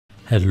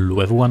Hello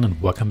everyone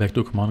and welcome back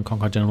to Command &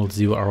 Conquer General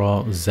Zero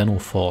Hour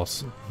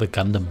XenoForce, the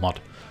Gundam mod.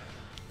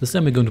 This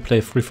time we're going to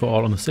play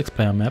free-for-all on a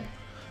 6-player map,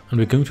 and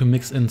we're going to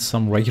mix in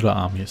some regular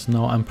armies.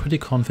 Now I'm pretty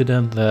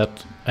confident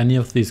that any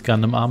of these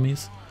Gundam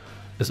armies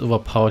is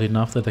overpowered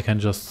enough that they can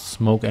just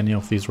smoke any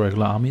of these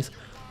regular armies,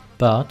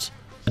 but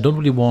I don't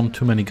really want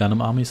too many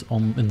Gundam armies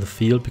in the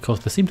field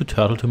because they seem to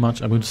turtle too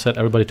much. I'm going to set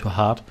everybody to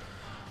hard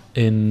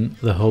in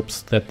the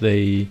hopes that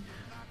they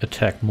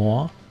attack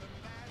more.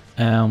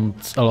 And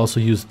I'll also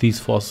use these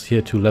forces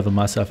here to level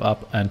myself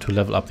up and to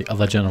level up the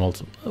other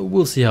generals.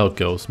 We'll see how it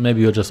goes.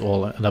 Maybe you'll just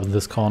all end up in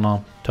this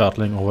corner,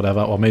 turtling or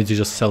whatever, or maybe you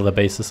just sell their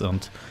bases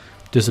and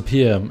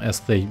disappear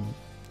as they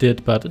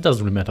did, but it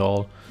doesn't really matter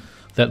all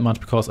that much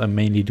because I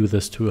mainly do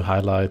this to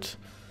highlight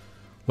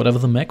whatever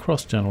the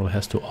Macross general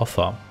has to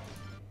offer.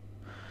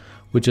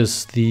 Which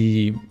is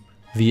the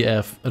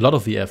VF, a lot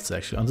of VFs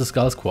actually, on the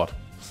Skull Squad.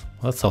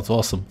 That sounds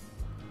awesome.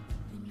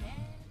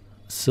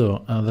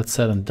 So that's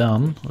said and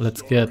done.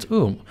 Let's get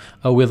oh,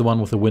 we're the one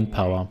with the wind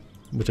power,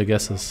 which I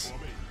guess is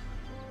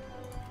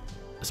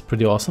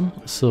pretty awesome.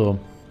 So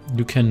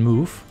you can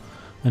move,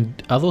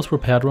 and are those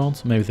repair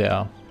drones? Maybe they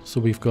are.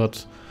 So we've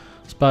got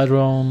spy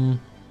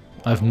drone.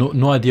 I have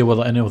no idea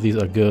whether any of these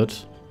are good.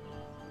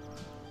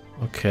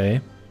 Okay,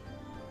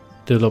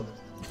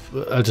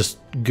 I'll just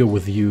go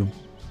with you.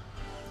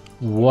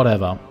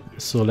 Whatever.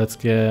 So let's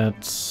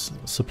get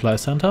supply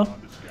center.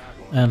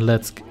 And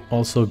let's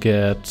also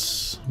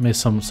get maybe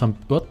some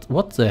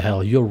what the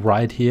hell? You're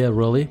right here,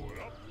 really?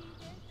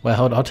 Well,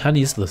 how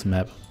tiny is this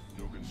map?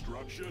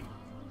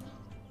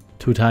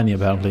 Too tiny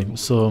apparently.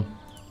 So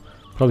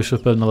probably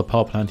should build another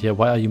power plant here.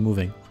 Why are you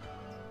moving?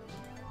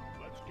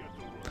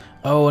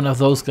 Oh, and of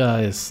those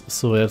guys.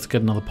 So let's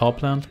get another power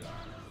plant.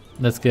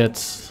 Let's get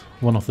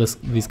one of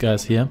these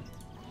guys here.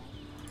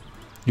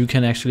 You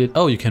can actually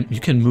you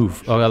can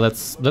move. Oh yeah,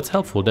 that's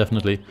helpful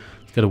definitely.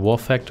 Let's get a war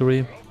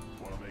factory.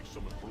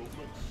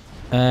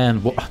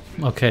 And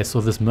okay,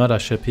 so this murder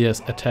ship here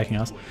is attacking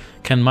us.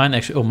 Can mine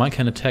actually? Oh, mine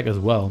can attack as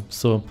well.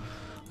 So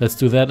let's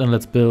do that and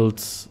let's build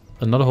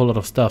not a whole lot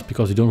of stuff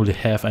because you don't really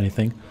have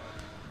anything.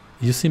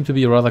 You seem to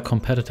be rather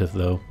competitive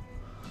though.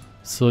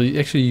 So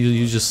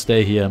you just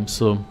stay here.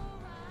 So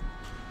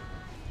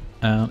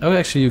oh,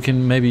 actually you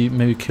can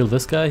maybe kill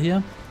this guy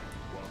here,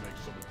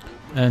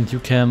 and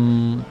you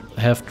can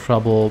have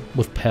trouble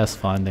with path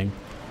finding.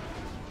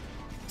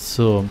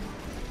 So.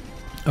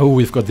 Oh,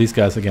 we've got these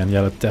guys again. Yeah,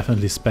 let's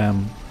definitely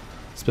spam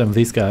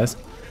these guys.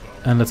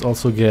 And let's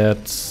also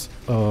get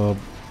some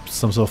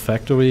sort of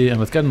factory. And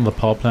let's get another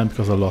power plant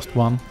because I lost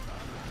one.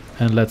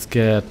 And let's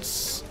get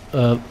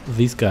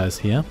these guys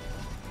here.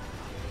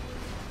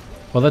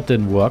 Well, that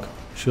didn't work.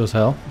 Sure as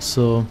hell.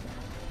 So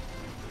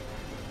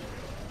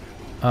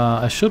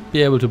I should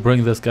be able to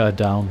bring this guy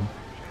down,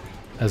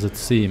 as it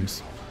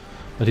seems.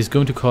 But he's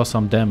going to cause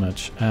some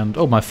damage. And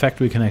oh, my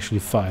factory can actually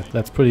fight.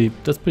 That's pretty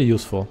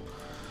useful.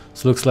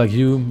 So looks like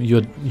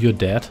you're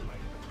dead.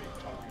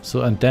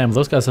 So, and damn,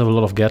 those guys have a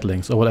lot of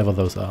Gatlings or whatever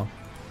those are.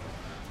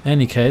 In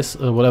any case,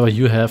 whatever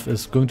you have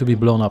is going to be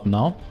blown up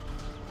now.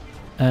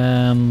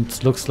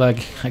 And looks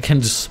like I can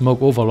just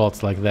smoke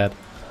overlords like that.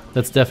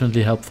 That's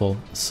definitely helpful.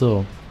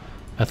 So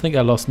I think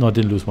I lost. No, I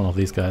didn't lose one of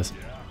these guys.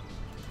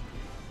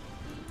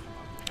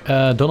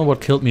 Don't know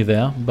what killed me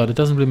there, but it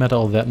doesn't really matter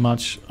all that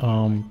much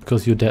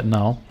because you're dead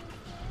now.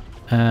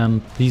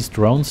 And these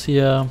drones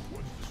here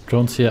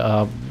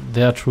are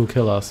true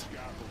killers.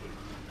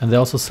 And they're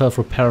also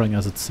self-repairing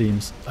as it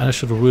seems. And I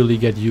should really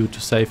get you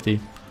to safety.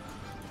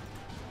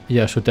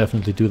 Yeah, I should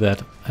definitely do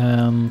that.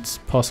 And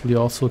possibly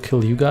also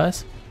kill you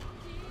guys.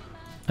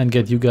 And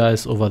get you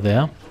guys over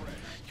there.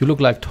 You look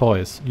like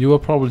toys. You were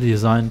probably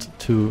designed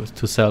to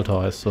sell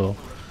toys, so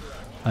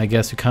I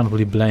guess you can't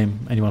really blame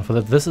anyone for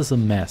that. This is a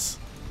mess.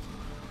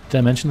 Did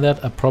I mention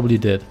that? I probably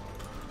did.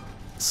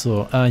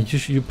 So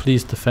you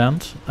please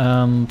defend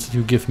and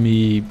you give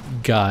me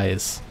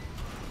guys.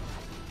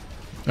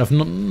 I have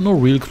no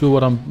real clue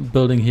what I'm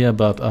building here,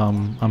 but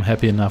I'm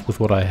happy enough with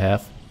what I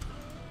have.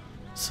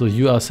 So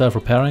you are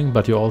self-repairing,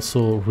 but you're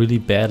also really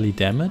badly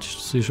damaged,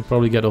 so you should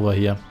probably get over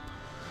here.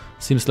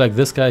 Seems like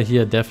this guy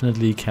here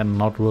definitely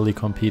cannot really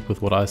compete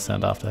with what I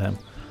send after him.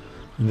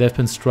 And they've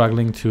been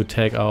struggling to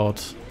take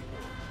out...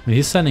 I mean,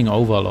 he's sending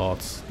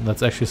overlords.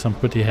 That's actually some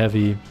pretty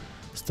heavy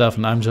stuff,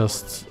 and I'm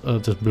just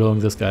blowing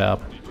this guy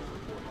up.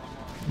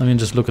 I mean,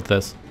 just look at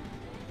this.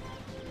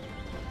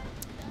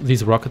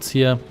 These rockets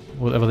here,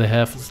 whatever they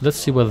have. Let's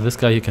see whether this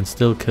guy here can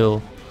still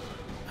kill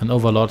an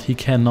overlord. He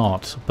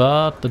cannot,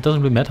 but that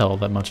doesn't really matter all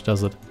that much,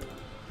 does it?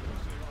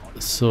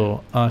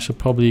 So I should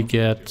probably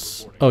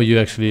get... Oh,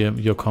 you're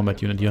a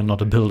combat unit. You're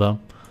not a builder.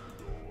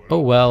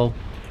 Oh well.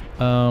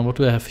 What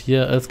do I have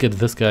here? Let's get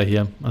this guy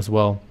here as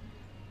well.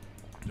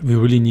 We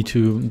really need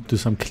to do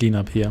some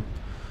cleanup here.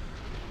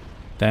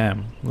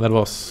 Damn, that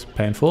was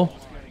painful.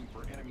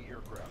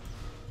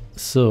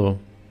 So.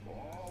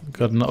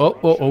 Got no,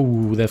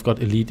 oh, they've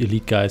got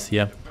elite guys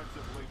here.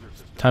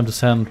 Time to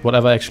send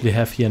whatever I actually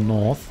have here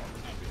north.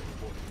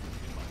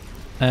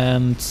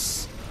 And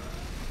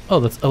oh,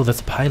 that's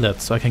a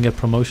pilot, so I can get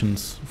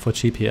promotions for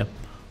cheap here,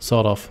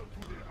 sort of.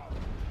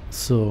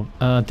 So,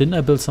 didn't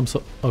I build some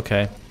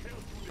okay.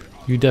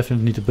 You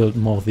definitely need to build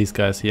more of these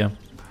guys here.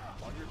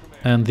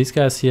 And these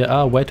guys here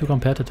are way too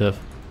competitive.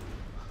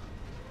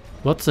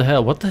 What the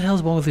hell? What the hell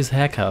is wrong with these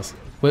haircuts?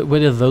 Where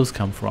did those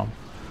come from?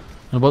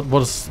 And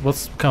what's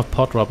kind of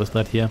pot drop is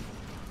that here?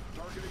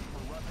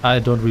 I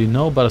don't really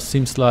know, but it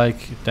seems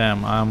like,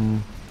 damn,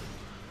 I'm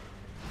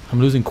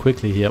losing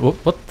quickly here.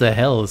 What the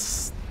hell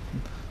is?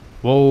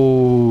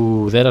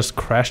 Whoa, they just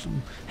crashed.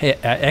 Hey,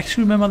 I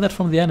actually remember that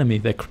from the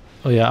enemy.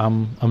 Oh yeah,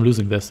 I'm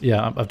losing this.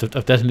 Yeah, I've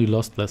definitely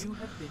lost this.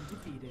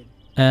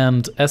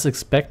 And as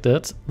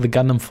expected, the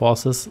Gundam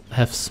forces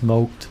have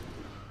smoked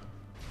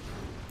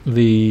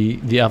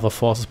the other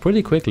forces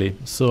pretty quickly.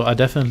 So I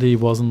definitely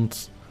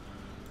wasn't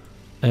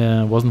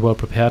well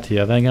prepared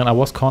here. Then again, I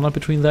was cornered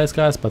between those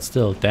guys, but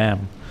still,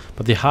 damn.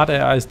 But the hard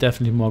AI is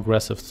definitely more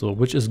aggressive, so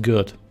which is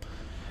good.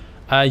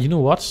 You know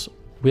what?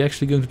 We're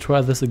actually going to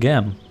try this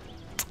again.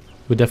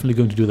 We're definitely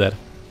going to do that.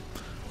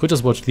 Could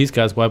just watch these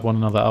guys wipe one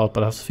another out,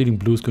 but I have the feeling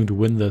Blue's going to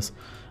win this.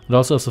 And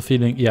also have the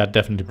feeling, yeah,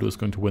 definitely Blue's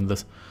going to win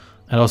this.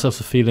 And also have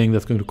the feeling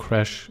that's going to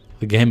crash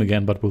the game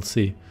again, but we'll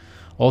see.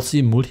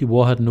 Also,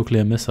 multi-warhead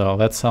nuclear missile.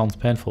 That sounds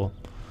painful.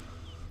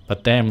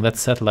 But damn, that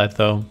satellite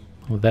though.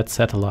 That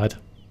satellite.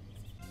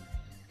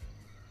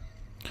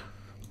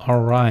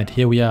 Alright,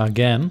 here we are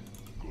again.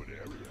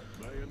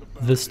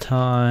 This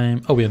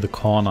time... oh, we're in the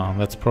corner.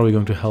 That's probably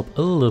going to help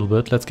a little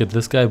bit. Let's get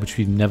this guy, which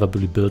we never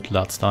really built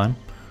last time.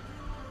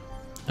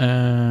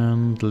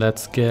 And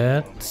let's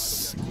get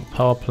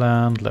power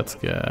plant. Let's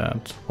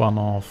get one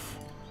of...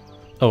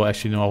 oh,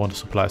 actually, no, I want a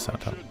supply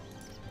center.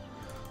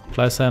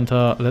 Supply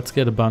center. Let's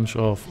get a bunch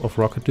of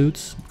rocket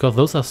dudes, because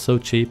those are so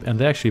cheap and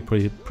they're actually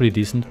pretty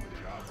decent.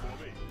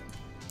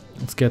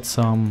 Let's get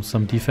some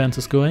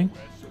defenses going.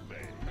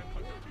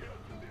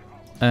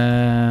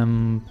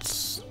 And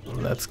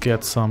let's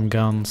get some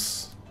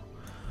guns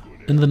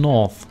in the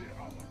north.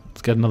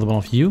 Let's get another one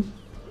of you.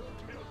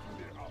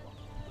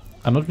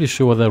 I'm not really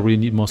sure whether I really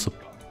need more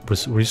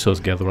resource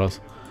gatherers.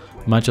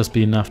 Might just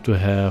be enough to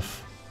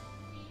have...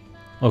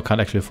 oh, can't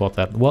actually afford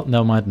that. Well,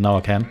 never mind, now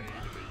I can.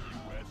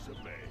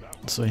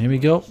 So here we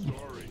go.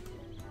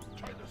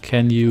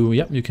 Can you...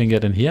 yep, you can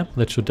get in here.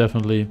 That should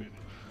definitely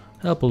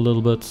help a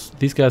little bit.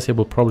 These guys here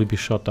will probably be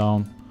shot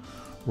down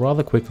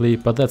rather quickly,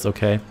 but that's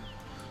okay.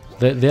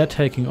 They're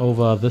taking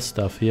over this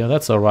stuff here.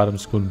 That's alright, I'm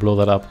just going to blow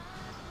that up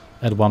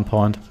at one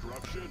point.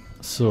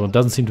 So it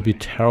doesn't seem to be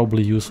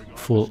terribly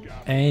useful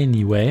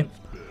anyway.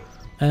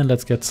 And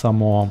let's get some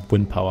more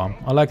wind power.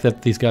 I like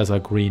that these guys are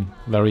green.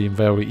 Very,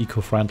 very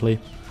eco-friendly.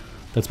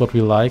 That's what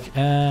we like.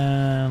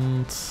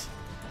 And...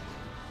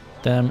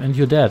 damn, and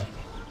you're dead.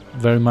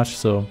 Very much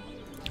so.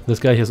 This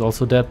guy here is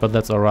also dead, but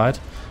that's alright.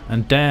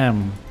 And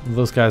damn,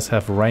 those guys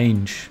have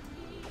range.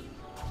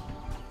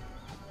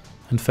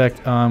 In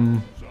fact,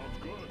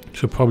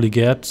 should probably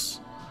get...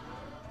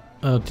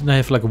 didn't I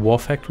have like a war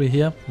factory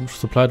here?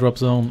 Supply drop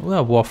zone?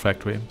 Well, war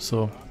factory,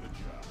 so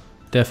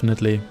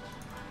definitely.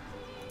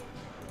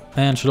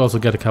 And should also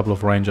get a couple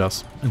of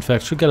rangers. In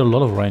fact, should get a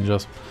lot of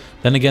rangers.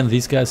 Then again,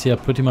 these guys here are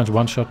pretty much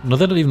one shot. No,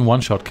 they're not even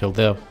one shot killed.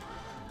 They're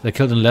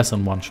killed in less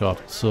than one shot.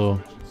 So,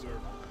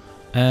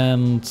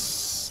 and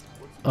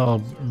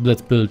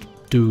let's build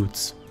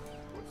dudes.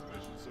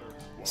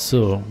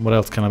 So, what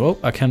else can I... oh,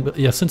 I can...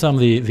 yeah, since I'm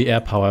the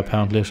air power,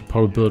 apparently, I should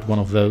probably build one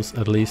of those,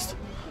 at least.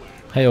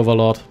 Hey,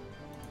 Overlord.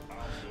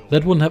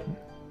 That wouldn't have...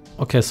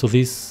 okay, so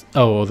these...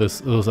 oh,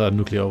 those are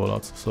nuclear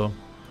overlords, so...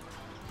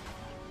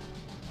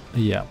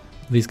 yeah,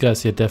 these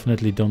guys here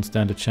definitely don't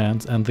stand a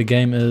chance, and the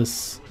game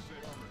is...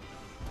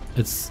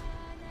 it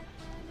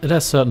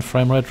has certain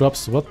frame rate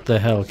drops. What the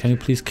hell? Can you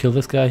please kill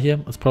this guy here?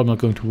 It's probably not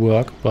going to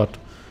work, but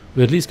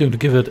we're at least going to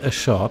give it a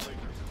shot.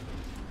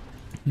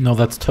 No,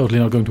 that's totally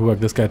not going to work.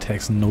 This guy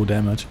takes no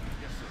damage.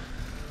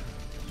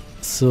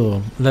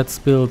 So, let's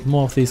build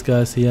more of these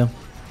guys here.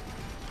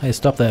 Hey,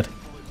 stop that.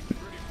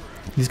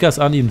 These guys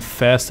aren't even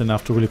fast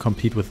enough to really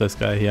compete with this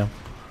guy here.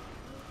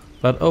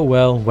 But oh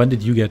well, when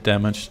did you get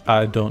damaged?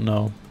 I don't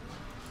know.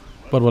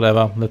 But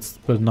whatever, let's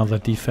build another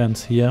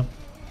defense here.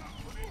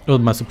 Oh,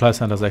 my supply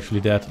center is actually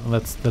dead.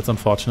 That's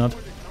unfortunate.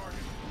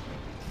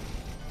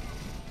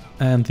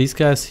 And these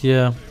guys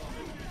here...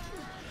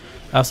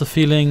 I have a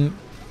feeling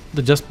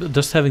that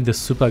just having the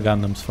super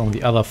Gundams from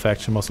the other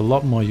faction was a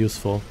lot more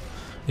useful.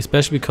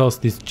 Especially because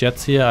these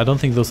jets here, I don't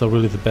think those are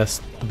really the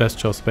best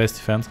choice space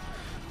defense.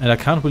 And I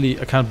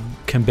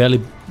can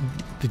barely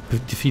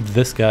defeat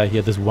this guy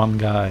here, this one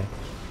guy.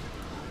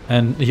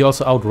 And he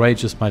also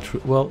outrages my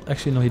well,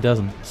 actually no, he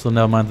doesn't. So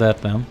never mind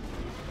that then.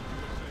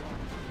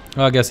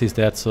 Well, I guess he's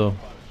dead, so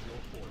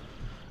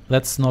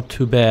that's not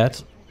too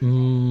bad.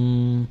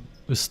 We're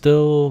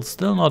still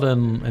not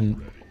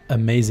in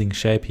amazing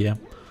shape here.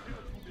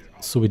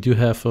 So we do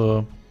have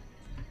a...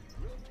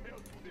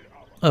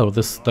 oh,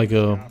 this like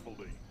a...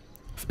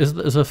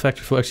 is a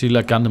factory for actually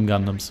like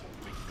Gundams.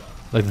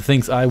 Like the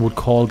things I would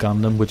call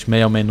Gundam, which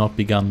may or may not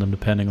be Gundam,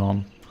 depending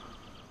on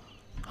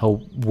how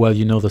well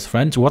you know this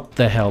French. What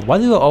the hell? Why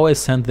do they always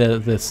send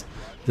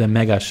their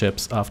mega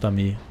ships after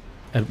me?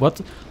 And what?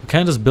 I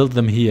can't just build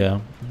them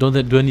here. Do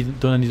I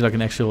need like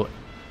an actual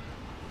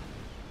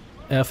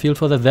airfield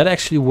for that. That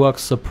actually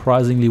works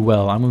surprisingly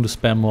well. I'm going to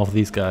spam more of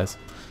these guys.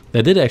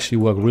 They did actually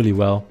work really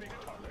well.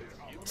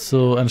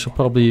 So, and I should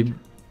probably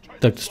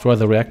like, destroy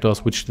the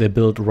reactors, which they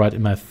built right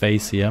in my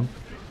face here.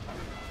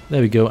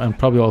 There we go, and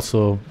probably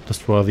also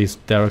destroy these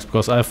derricks,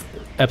 because I have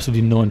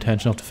absolutely no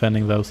intention of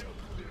defending those.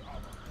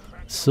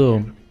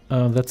 So,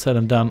 that's said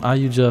and done. Are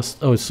you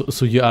just... Oh,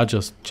 so you are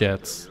just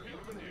jets.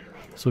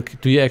 So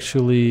do you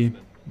actually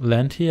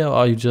land here, or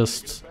are you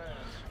just...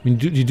 I mean,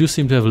 you do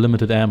seem to have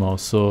limited ammo,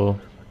 so...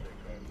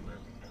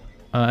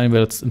 anyway,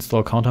 let's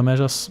install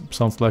countermeasures.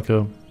 Sounds like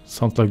a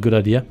good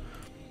idea.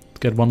 Let's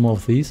get one more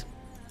of these.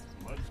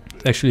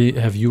 Let's actually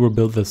have you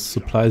rebuild this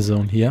supply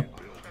zone here.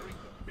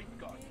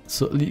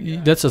 So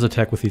let's just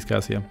attack with these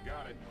guys here.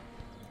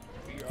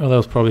 Oh, that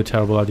was probably a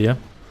terrible idea.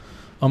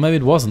 Or maybe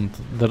it wasn't.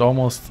 That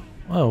almost...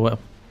 Oh, well.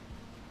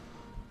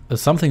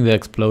 Something there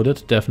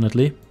exploded,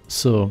 definitely.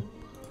 So...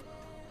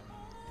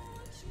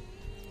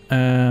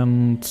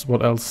 And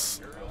what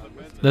else?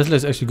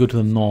 Let's actually go to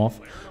the north.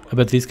 I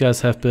bet these guys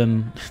have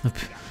been...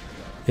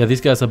 yeah,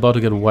 these guys are about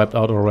to get wiped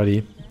out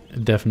already.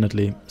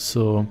 Definitely.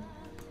 So...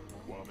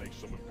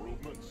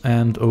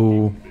 And,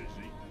 oh...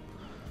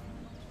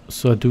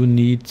 So I do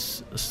need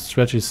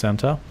strategy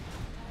center.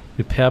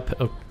 Repair...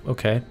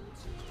 okay.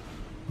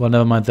 Well,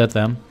 never mind that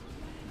then.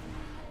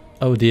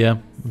 Oh dear.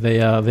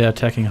 They're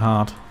attacking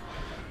hard.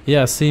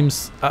 Yeah,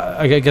 seems...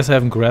 I guess I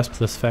haven't grasped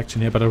this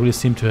faction here, but I really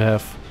seem to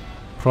have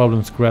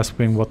problems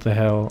grasping what the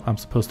hell I'm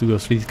supposed to go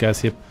with these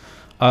guys here.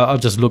 I'll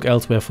just look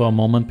elsewhere for a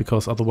moment,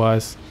 because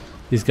otherwise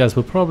these guys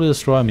will probably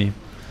destroy me.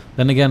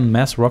 Then again,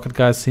 mass rocket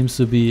guys seems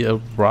to be a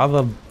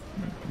rather...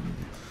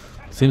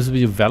 Seems to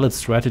be a valid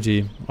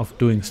strategy of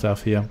doing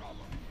stuff here.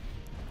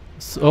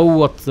 So, oh,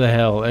 what the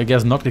hell. I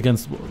guess knocked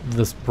against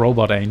this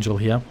robot angel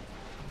here.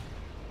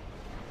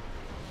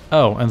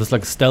 Oh, and there's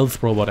like a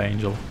stealth robot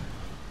angel.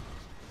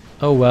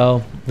 Oh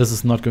well, this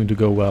is not going to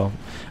go well.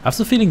 I have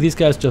the feeling these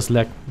guys just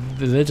lack...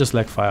 They just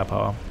lack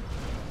firepower.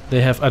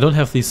 They have... I don't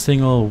have these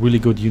single really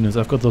good units.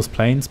 I've got those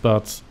planes,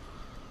 but...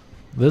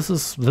 This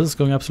is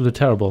going absolutely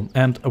terrible.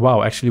 And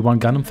wow, actually one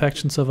Gundam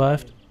faction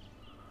survived.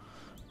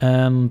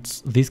 And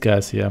these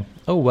guys here.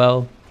 Oh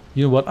well,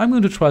 you know what? I'm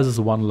going to try this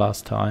one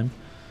last time.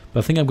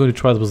 But I think I'm going to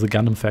try this with the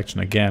Gundam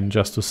faction again,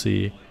 just to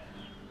see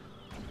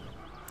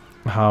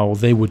how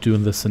they would do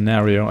in this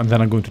scenario. And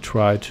then I'm going to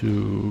try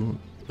to...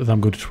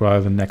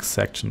 the next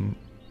section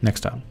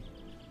next time.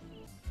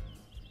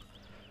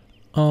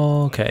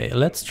 Okay,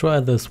 let's try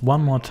this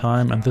one more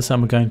time, and this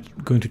time I'm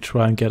going to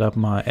try and get up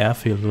my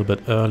airfield a little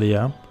bit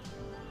earlier.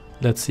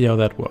 Let's see how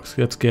that works.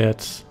 Let's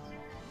get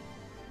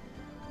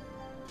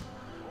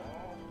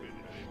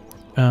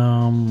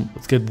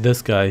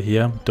this guy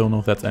here. Don't know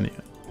if that's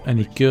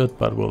any good,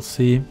 but we'll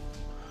see.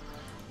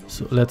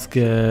 So let's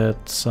get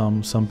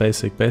some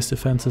basic base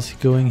defenses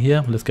going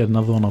here. Let's get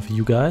another one of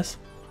you guys.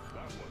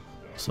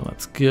 So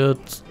that's good.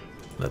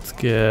 Let's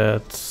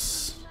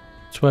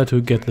try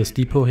to get this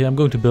depot here. I'm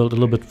going to build a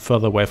little bit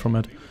further away from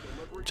it,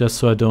 just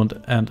so I don't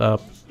end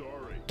up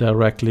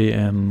directly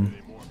in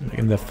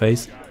their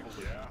face.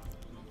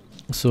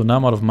 So now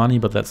I'm out of money,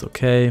 but that's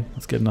okay.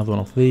 Let's get another one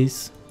of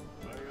these.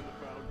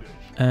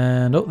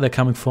 And oh, they're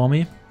coming for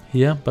me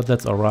here, but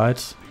that's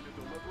alright.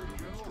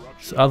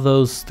 So are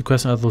those, the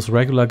question, are those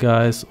regular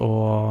guys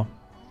or...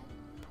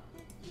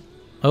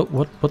 Oh,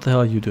 what the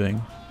hell are you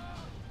doing?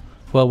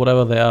 Well,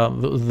 whatever they are,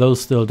 those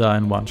still die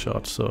in one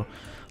shot, so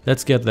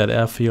let's get that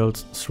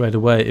airfield straight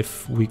away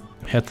if we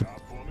had the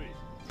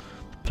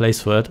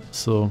place for it,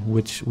 so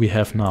which we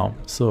have now.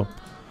 So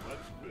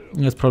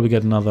let's probably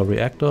get another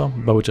reactor,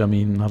 by which I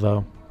mean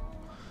another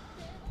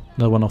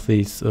one of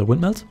these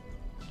windmills.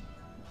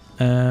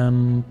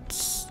 And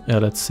yeah,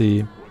 let's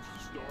see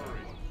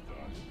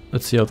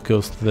how it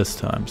goes this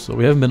time. So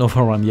we haven't been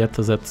overrun yet,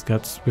 so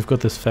we've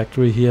got this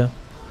factory here,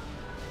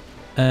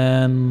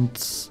 and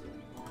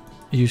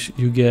you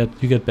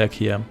get back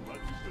here.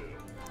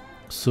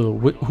 So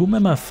whom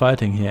am I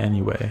fighting here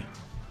anyway?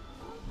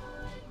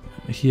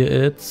 Here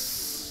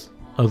it's...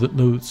 Oh,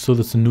 no, so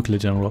that's the nuclear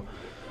general.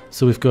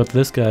 So we've got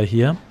this guy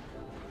here.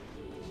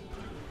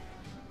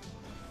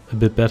 A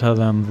bit better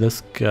than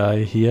this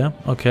guy here.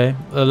 Okay,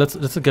 let's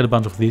get a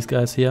bunch of these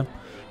guys here.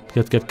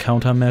 Get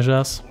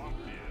countermeasures.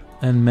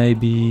 And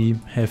maybe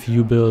have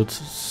you build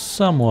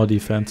some more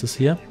defenses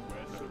here.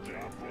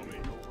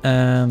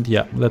 And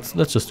yeah, let's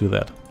just do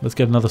that. Let's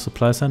get another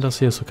supply centers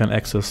here so we can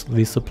access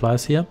these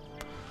supplies here.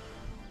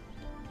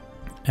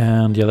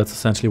 And yeah, that's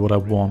essentially what I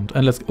want.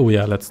 And let's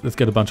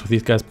get a bunch of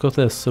these guys because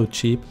they're so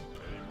cheap.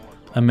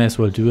 I may as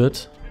well do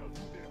it.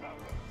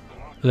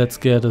 Let's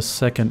get a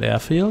second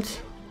airfield.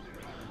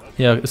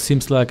 Yeah, it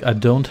seems like I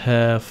don't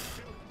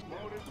have...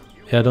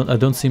 Yeah, I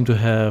don't seem to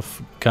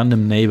have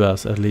Gundam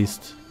neighbors, at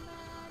least.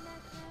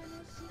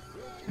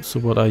 So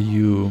what are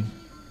you?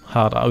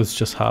 Hard... Oh, it's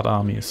just hard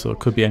army, so it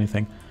could be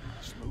anything.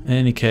 In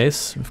any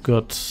case, we've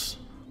got...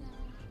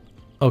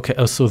 Okay,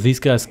 oh, so these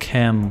guys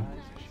can...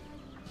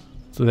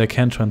 So they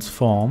can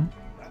transform.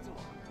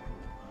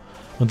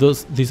 And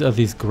these are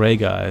these grey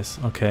guys.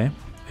 Okay,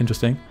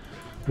 interesting.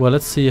 Well,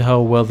 let's see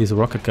how well these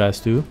rocket guys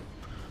do.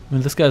 I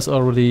mean, this guy's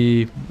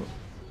already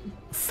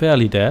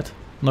fairly dead,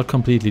 not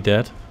completely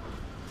dead.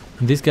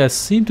 And these guys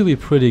seem to be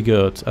pretty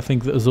good. I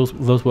think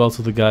those were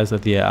also the guys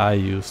that the AI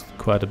used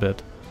quite a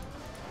bit.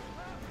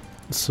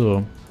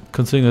 So,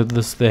 considering that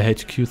this is their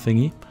HQ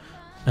thingy,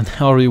 and they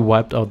already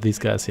wiped out these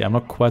guys here, I'm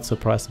not quite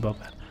surprised about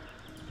that.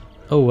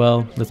 Oh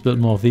well, let's build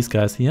more of these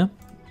guys here.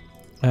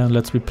 And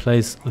let's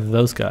replace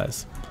those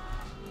guys.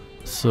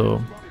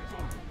 So,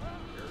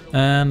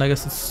 and I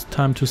guess it's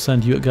time to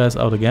send you guys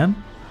out again.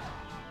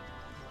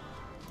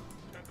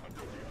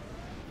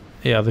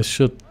 Yeah, this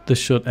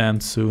should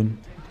end soon.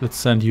 Let's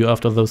send you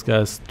after those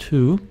guys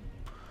too.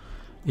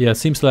 Yeah, it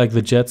seems like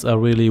the jets are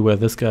really where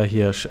this guy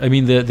here... I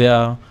mean,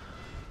 they're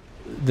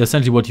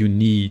essentially what you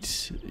need.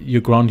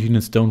 Your ground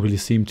units don't really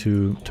seem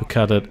to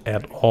cut it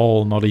at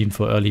all, not even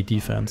for early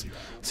defense.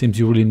 Seems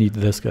you really need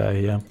this guy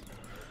here.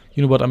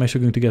 You know what, I'm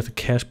actually going to get a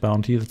cash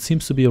bounty. That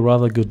seems to be a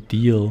rather good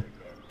deal,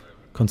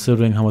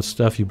 considering how much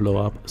stuff you blow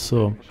up.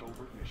 So,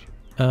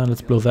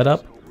 let's blow that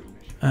up.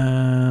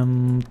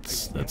 And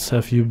let's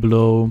have you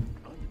blow...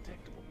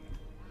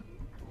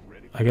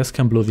 I guess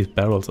can blow these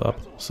barrels up.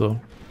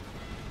 So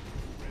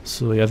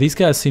yeah, these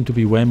guys seem to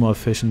be way more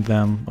efficient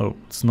than... Oh,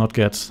 let's not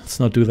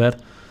do that.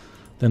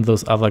 Than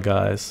those other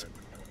guys.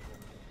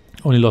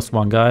 Only lost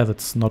one guy,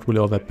 that's not really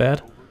all that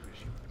bad.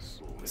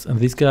 And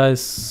these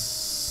guys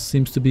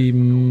seems to be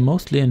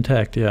mostly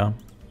intact, yeah.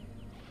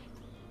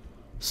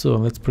 So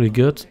that's pretty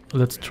good.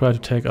 Let's try to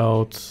take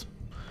out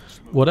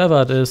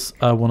whatever it is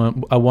I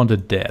want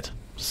it dead.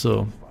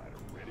 So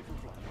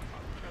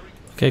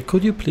okay,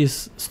 could you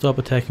please stop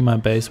attacking my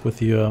base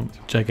with your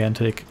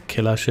gigantic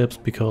killer ships,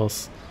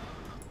 because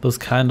those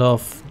kind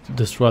of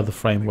destroy the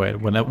frame rate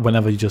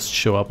whenever you just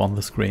show up on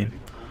the screen.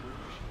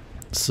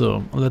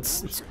 So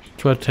let's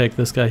try to take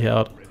this guy here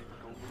out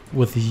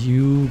with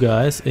you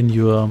guys in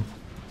your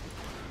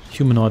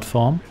humanoid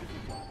form.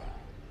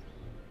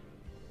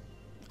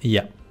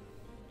 Yeah,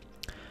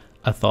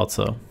 I thought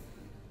so.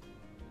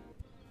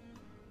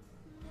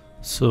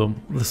 So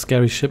the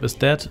scary ship is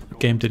dead.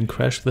 Game didn't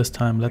crash this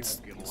time.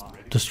 Let's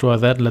destroy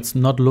that. Let's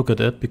not look at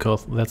it,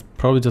 because that's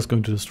probably just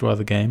going to destroy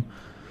the game.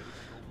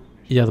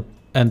 Yeah,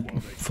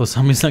 and for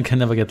some reason I can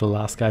never get the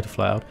last guy to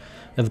fly out.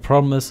 And the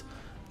problem is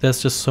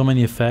there's just so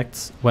many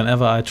effects.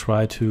 Whenever I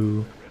try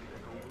to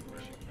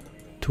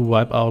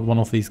wipe out one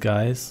of these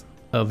guys,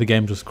 the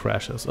game just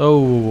crashes.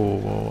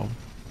 Oh,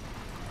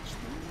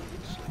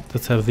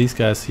 let's have these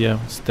guys here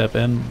step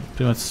in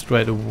pretty much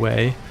straight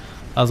away.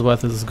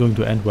 Otherwise this is going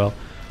to end well.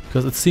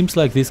 Because it seems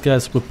like these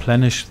guys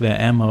replenish their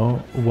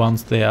ammo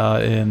once they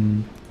are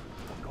in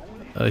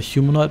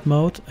humanoid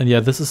mode. And yeah,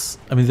 this is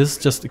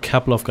just a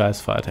couple of guys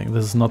fighting.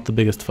 This is not the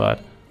biggest fight.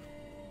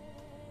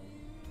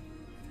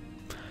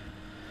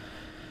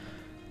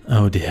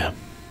 Oh dear.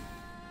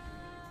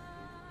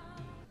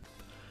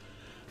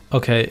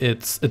 Okay,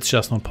 it's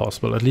just not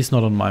possible, at least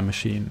not on my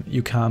machine.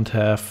 You can't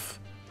have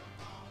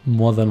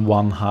more than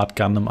one hard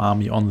Gundam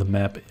army on the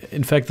map.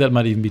 In fact, that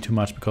might even be too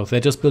much, because they're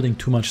just building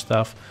too much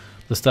stuff.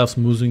 The stuff's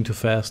moving too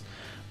fast.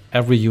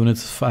 Every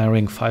unit's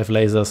firing 5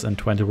 lasers and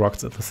 20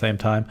 rockets at the same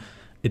time.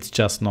 It's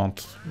just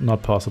not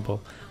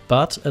possible.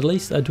 But at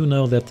least I do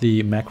know that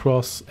the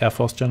Macross Air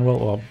Force General,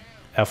 or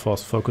Air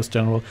Force Focus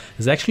General,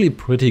 is actually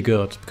pretty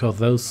good, because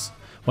those,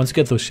 once you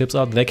get those ships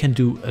out, they can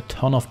do a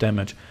ton of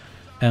damage.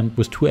 And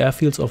with 2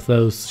 airfields of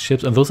those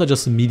ships, and those are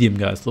just the medium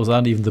guys, those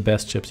aren't even the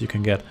best ships you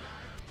can get.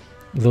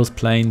 Those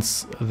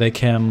planes, they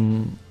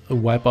can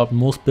wipe out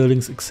most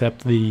buildings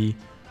except the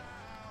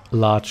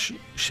large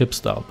ship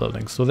style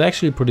buildings, so they're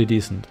actually pretty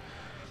decent.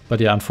 But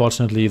yeah,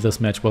 unfortunately this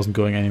match wasn't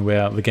going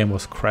anywhere. The game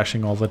was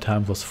crashing all the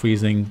time, was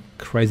freezing,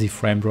 crazy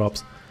frame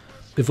drops.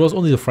 If it was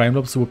only the frame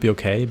drops it would be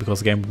okay, because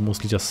the game would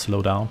mostly just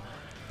slow down.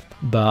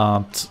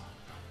 But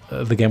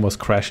the game was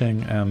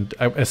crashing and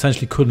I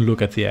essentially couldn't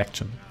look at the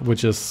action,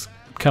 which is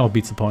kind of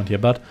beats the point here.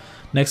 But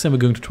next time we're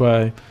going to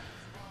try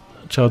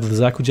out the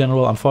Zaku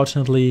General.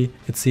 Unfortunately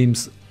it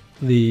seems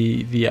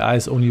the AI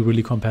is only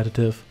really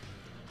competitive,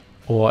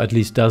 or at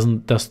least does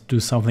do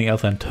something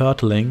else than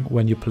turtling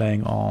when you're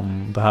playing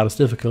on the hardest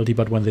difficulty.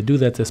 But when they do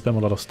that, they spam a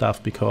lot of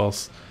stuff,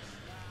 because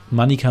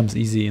money comes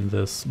easy in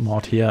this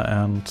mod here,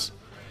 and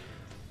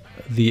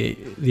the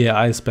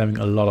AI is spamming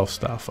a lot of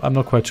stuff. I'm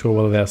not quite sure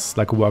whether there's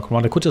like a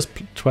workaround. I could just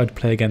try to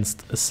play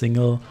against a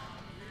single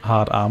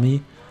hard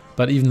army,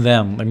 but even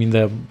then, I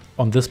mean,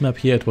 on this map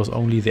here, it was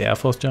only the Air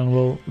Force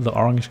General, the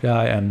orange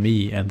guy, and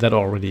me, and that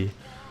already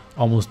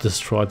almost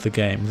destroyed the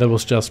game. That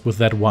was just with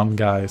that one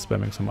guy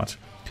spamming so much.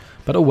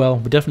 But oh well,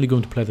 we're definitely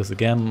going to play this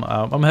again.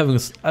 I'm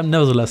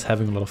nevertheless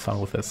having a lot of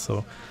fun with this,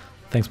 so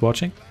thanks for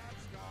watching,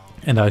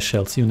 and I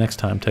shall see you next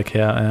time. Take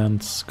care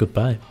and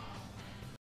goodbye.